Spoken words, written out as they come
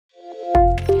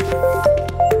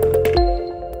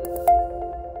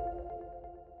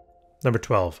Number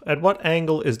 12. At what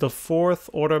angle is the fourth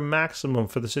order maximum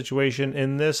for the situation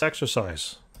in this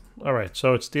exercise? All right,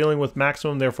 so it's dealing with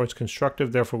maximum, therefore it's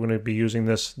constructive, therefore we're going to be using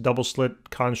this double slit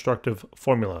constructive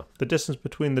formula. The distance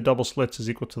between the double slits is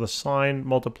equal to the sine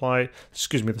the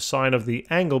sine of the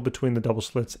angle between the double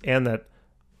slits and that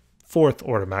fourth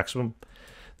order maximum.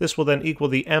 This will then equal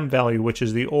the m value, which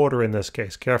is the order in this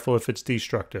case. Careful if it's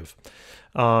destructive.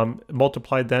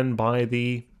 Multiplied then by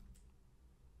the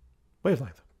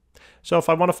wavelength. So if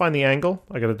I want to find the angle,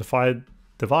 I got to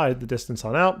divide the distance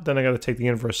on out, then I got to take the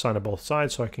inverse sine of both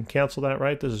sides so I can cancel that,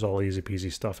 right? This is all easy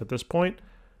peasy stuff at this point.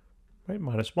 Right,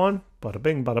 -1, bada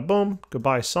bing, bada boom.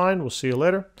 Goodbye sine, we'll see you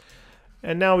later.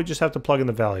 And now we just have to plug in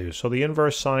the values. So the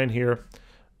inverse sine here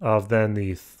of then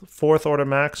the fourth order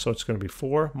max, so it's going to be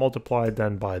 4, multiplied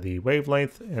then by the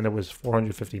wavelength, and it was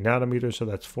 450 nanometers, so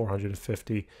that's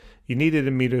 450. You need it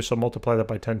in meters, so multiply that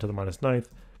by 10 to the -9th.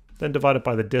 Then divide it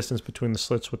by the distance between the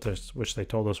slits, which they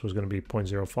told us was going to be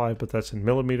 0.05, but that's in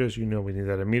millimeters. You know we need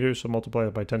that in meters, so multiply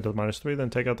it by 10 to the -3,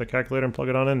 then take out the calculator and plug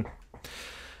it on in.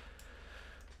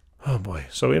 Oh boy.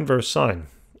 So inverse sine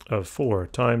of 4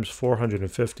 times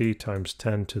 450 times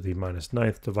 10 to the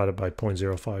 -9th divided by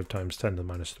 0.05 times 10 to the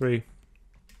 -3.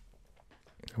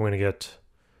 I'm going to get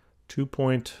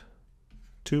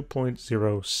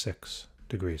 2.06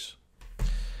 degrees.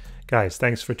 Guys,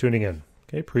 thanks for tuning in.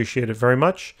 Okay, appreciate it very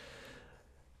much.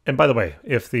 And by the way,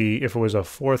 if it was a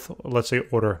fourth, let's say,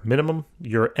 order minimum,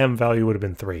 your m value would have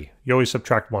been 3. You always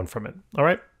subtract 1 from it. All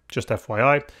right, just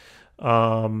FYI.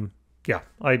 Yeah,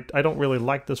 I don't really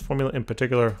like this formula in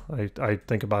particular. I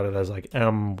think about it as like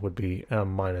m would be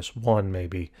m -1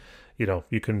 maybe. You know,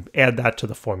 you can add that to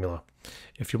the formula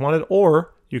if you wanted,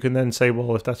 or you can then say,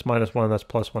 well, if that's -1, that's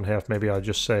 +1/2. Maybe I'll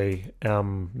just say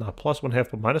m not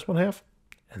 +1/2 but -1/2.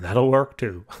 And that'll work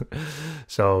too.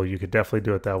 So you could definitely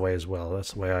do it that way as well.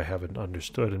 That's the way I have it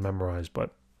understood and memorized,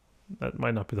 but that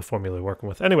might not be the formula you're working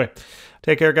with. Anyway,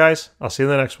 take care, guys. I'll see you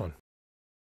in the next one.